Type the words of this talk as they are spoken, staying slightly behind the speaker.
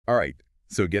All right,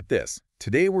 so get this.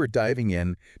 Today we're diving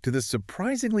in to the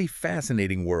surprisingly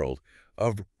fascinating world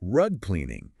of rug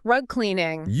cleaning. Rug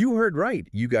cleaning. You heard right.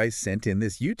 You guys sent in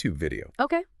this YouTube video.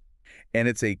 Okay. And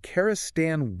it's a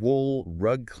Karastan wool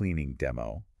rug cleaning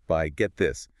demo by, get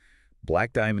this,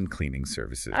 Black Diamond Cleaning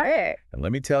Services. All right. And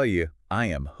let me tell you, I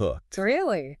am hooked.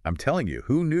 Really? I'm telling you,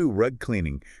 who knew rug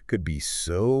cleaning could be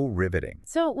so riveting?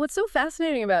 So what's so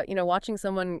fascinating about, watching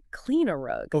someone clean a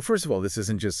rug? Well, first of all, this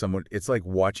isn't just someone, it's like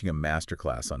watching a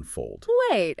masterclass unfold.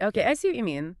 Wait, okay, I see what you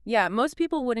mean. Yeah, most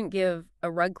people wouldn't give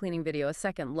a rug cleaning video a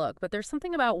second look, but there's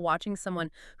something about watching someone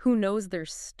who knows their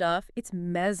stuff. It's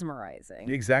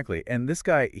mesmerizing. Exactly. And this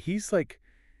guy, he's like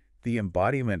the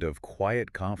embodiment of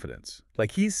quiet confidence.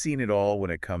 Like he's seen it all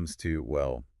when it comes to,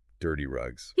 well, dirty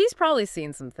rugs. He's probably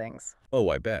seen some things. Oh,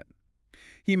 I bet.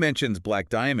 He mentions Black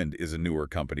Diamond is a newer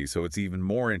company, so it's even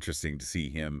more interesting to see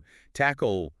him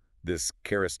tackle this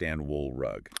Karastan wool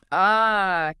rug.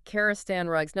 Ah, Karastan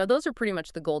rugs. Now, those are pretty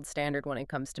much the gold standard when it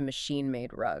comes to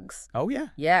machine-made rugs. Oh, yeah?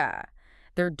 Yeah.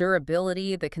 Their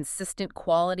durability, the consistent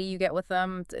quality you get with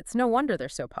them, it's no wonder they're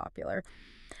so popular.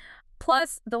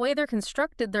 Plus, the way they're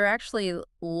constructed, they're actually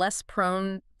less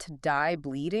prone to dye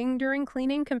bleeding during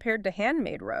cleaning compared to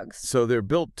handmade rugs. So they're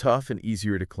built tough and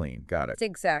easier to clean. Got it.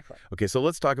 Exactly. Okay, so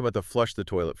let's talk about the flush the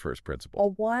toilet first principle. A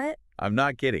what? I'm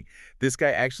not kidding. This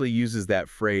guy actually uses that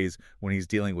phrase when he's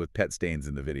dealing with pet stains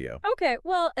in the video. Okay,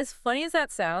 well, as funny as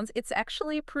that sounds, it's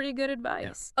actually pretty good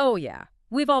advice. Yeah. Oh, yeah.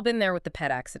 We've all been there with the pet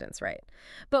accidents, right?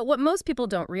 But what most people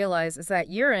don't realize is that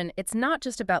urine, it's not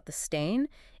just about the stain.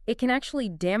 It can actually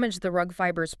damage the rug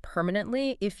fibers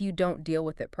permanently if you don't deal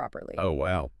with it properly. Oh,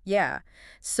 wow. Yeah.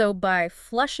 So by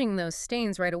flushing those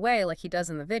stains right away, like he does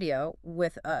in the video,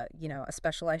 with a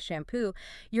specialized shampoo,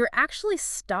 you're actually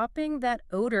stopping that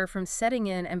odor from setting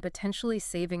in and potentially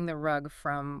saving the rug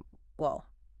from, well,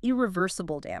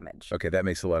 irreversible damage. Okay, that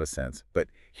makes a lot of sense. But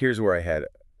here's where I had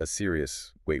a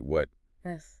serious, wait, what?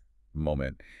 Yes.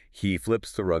 Moment. He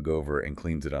flips the rug over and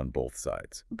cleans it on both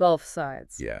sides. Both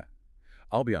sides. Yeah.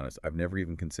 I'll be honest, I've never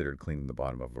even considered cleaning the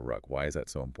bottom of a rug. Why is that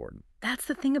so important? That's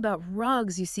the thing about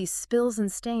rugs. You see spills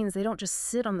and stains. They don't just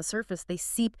sit on the surface. They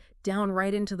seep down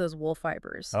right into those wool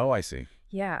fibers. Oh, I see.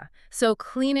 Yeah. So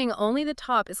cleaning only the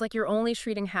top is like you're only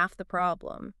treating half the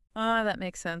problem. Ah, that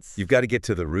makes sense. You've got to get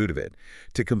to the root of it.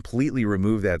 To completely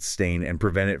remove that stain and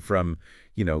prevent it from,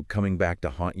 coming back to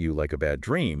haunt you like a bad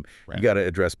dream, right. You got to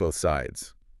address both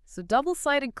sides. So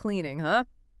double-sided cleaning, huh?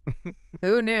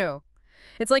 Who knew?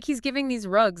 It's like he's giving these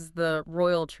rugs the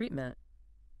royal treatment.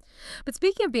 But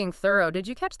speaking of being thorough, did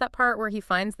you catch that part where he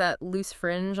finds that loose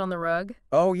fringe on the rug?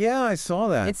 Oh, yeah, I saw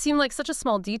that. It seemed like such a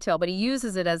small detail, but he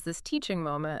uses it as this teaching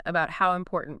moment about how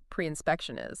important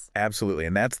pre-inspection is. Absolutely,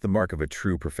 and that's the mark of a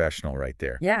true professional right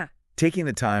there. Yeah. Taking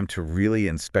the time to really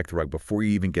inspect the rug before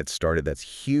you even get started, that's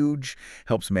huge,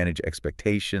 helps manage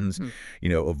expectations,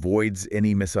 avoids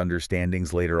any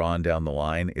misunderstandings later on down the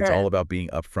line. It's all about being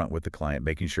upfront with the client,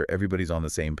 making sure everybody's on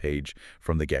the same page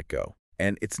from the get-go.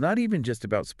 And it's not even just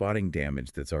about spotting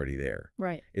damage that's already there.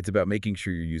 Right. It's about making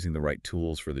sure you're using the right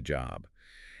tools for the job.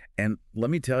 And let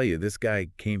me tell you, this guy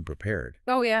came prepared.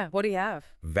 Oh, yeah. What do you have?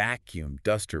 Vacuum,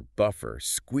 duster, buffer,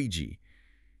 squeegee.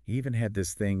 He even had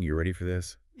this thing, you ready for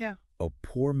this? Yeah. A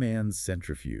poor man's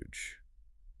centrifuge.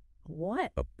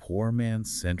 What? A poor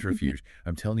man's centrifuge.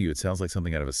 I'm telling you, it sounds like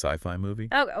something out of a sci-fi movie.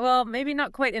 Oh, well, maybe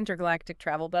not quite intergalactic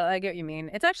travel, but I get what you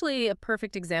mean. It's actually a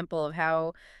perfect example of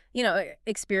how,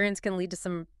 experience can lead to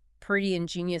some pretty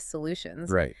ingenious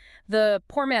solutions. Right. The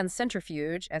poor man's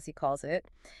centrifuge, as he calls it,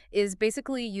 is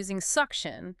basically using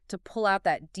suction to pull out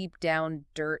that deep down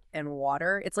dirt and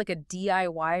water. It's like a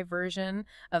DIY version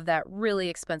of that really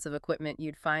expensive equipment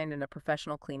you'd find in a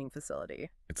professional cleaning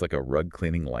facility. It's like a rug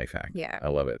cleaning life hack. Yeah. I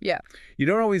love it. Yeah. You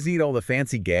don't always need all the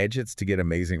fancy gadgets to get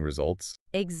amazing results.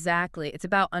 Exactly. It's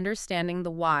about understanding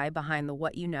the why behind the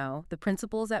what you know, the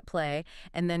principles at play,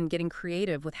 and then getting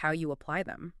creative with how you apply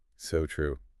them. So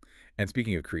true. And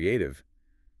speaking of creative,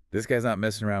 this guy's not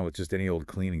messing around with just any old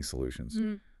cleaning solutions.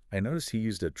 I noticed he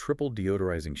used a triple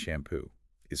deodorizing shampoo.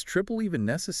 Is triple even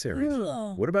necessary?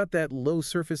 Ugh. What about that low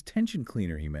surface tension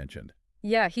cleaner he mentioned?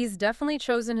 Yeah, he's definitely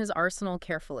chosen his arsenal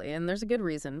carefully, and there's a good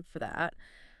reason for that.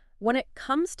 When it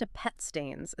comes to pet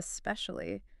stains,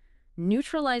 especially,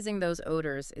 neutralizing those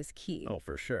odors is key. Oh,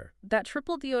 for sure. That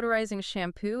triple deodorizing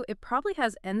shampoo, it probably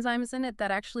has enzymes in it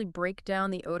that actually break down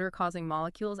the odor-causing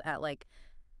molecules at,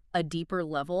 a deeper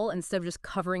level instead of just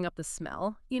covering up the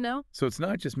smell, So it's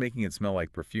not just making it smell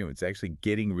like perfume. It's actually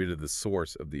getting rid of the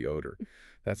source of the odor.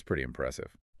 That's pretty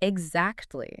impressive.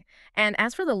 Exactly. And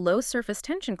as for the low surface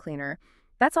tension cleaner,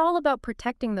 that's all about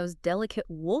protecting those delicate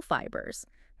wool fibers.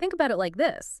 Think about it like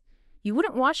this. You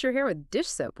wouldn't wash your hair with dish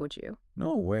soap, would you?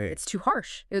 No way. It's too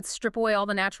harsh. It would strip away all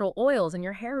the natural oils and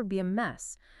your hair would be a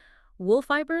mess. Wool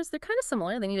fibers, they're kind of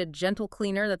similar. They need a gentle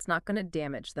cleaner that's not going to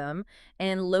damage them.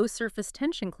 And low surface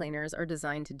tension cleaners are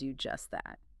designed to do just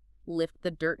that. Lift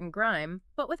the dirt and grime,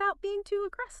 but without being too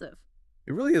aggressive.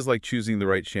 It really is like choosing the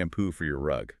right shampoo for your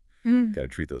rug. Mm. Got to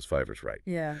treat those fibers right.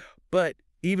 Yeah. But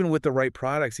even with the right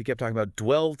products, he kept talking about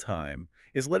dwell time.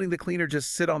 Is letting the cleaner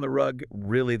just sit on the rug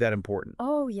really that important?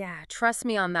 Oh, yeah. Trust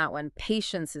me on that one.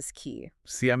 Patience is key.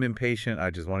 See, I'm impatient.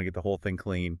 I just want to get the whole thing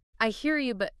clean. I hear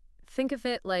you, but think of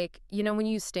it like, you know when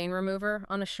you use stain remover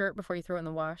on a shirt before you throw it in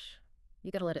the wash?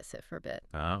 You gotta let it sit for a bit.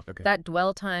 Oh, okay. That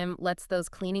dwell time lets those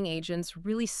cleaning agents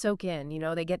really soak in.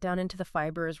 They get down into the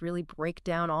fibers, really break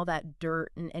down all that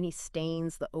dirt and any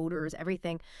stains, the odors,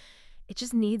 everything. It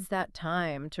just needs that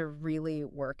time to really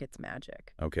work its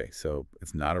magic. Okay, so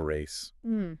it's not a race.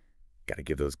 Mm. Got to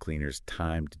give those cleaners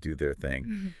time to do their thing.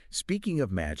 Mhm. Speaking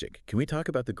of magic, can we talk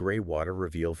about the gray water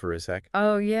reveal for a sec?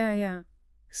 Oh, yeah, yeah.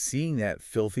 Seeing that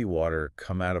filthy water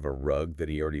come out of a rug that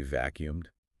he already vacuumed,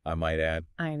 I might add,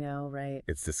 I know, right?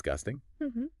 it's disgusting,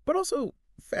 Hmm. but also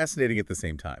fascinating at the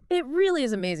same time. It really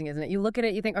is amazing, isn't it? You look at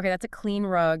it, you think, okay, that's a clean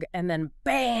rug, and then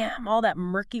bam, all that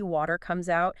murky water comes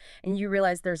out, and you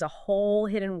realize there's a whole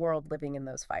hidden world living in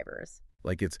those fibers.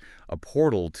 Like it's a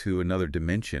portal to another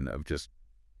dimension of just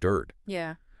dirt.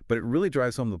 Yeah. But it really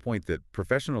drives home the point that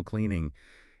professional cleaning,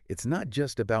 it's not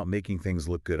just about making things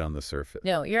look good on the surface.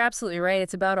 No, you're absolutely right.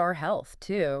 It's about our health,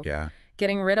 too. Yeah.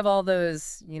 Getting rid of all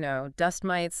those, dust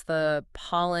mites, the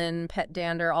pollen, pet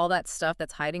dander, all that stuff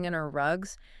that's hiding in our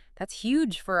rugs. That's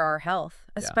huge for our health,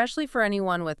 Yeah. especially for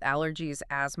anyone with allergies,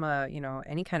 asthma,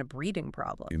 any kind of breathing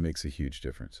problem. It makes a huge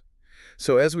difference.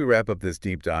 So as we wrap up this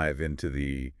deep dive into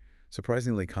the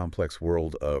surprisingly complex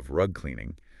world of rug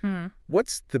cleaning, Hmm.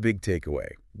 what's the big takeaway?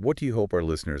 What do you hope our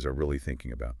listeners are really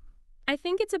thinking about? I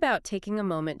think it's about taking a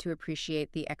moment to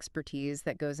appreciate the expertise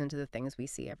that goes into the things we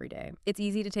see every day. It's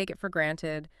easy to take it for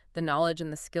granted, the knowledge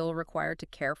and the skill required to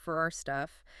care for our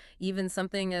stuff, even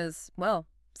something as, well,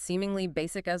 seemingly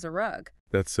basic as a rug.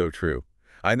 That's so true.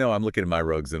 I know I'm looking at my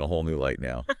rugs in a whole new light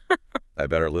now. I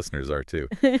bet our listeners are too.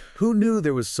 Who knew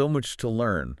there was so much to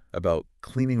learn about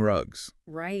cleaning rugs?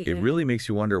 Right. It really makes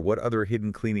you wonder what other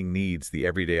hidden cleaning needs the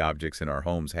everyday objects in our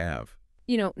homes have.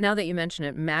 Now that you mention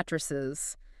it,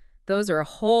 mattresses, those are a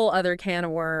whole other can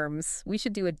of worms. We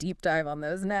should do a deep dive on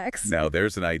those next. Now,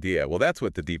 there's an idea. Well, that's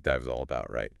what the deep dive is all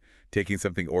about, right? Taking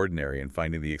something ordinary and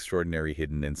finding the extraordinary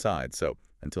hidden inside. So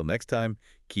until next time,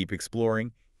 keep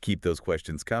exploring, keep those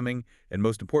questions coming, and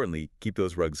most importantly, keep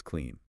those rugs clean.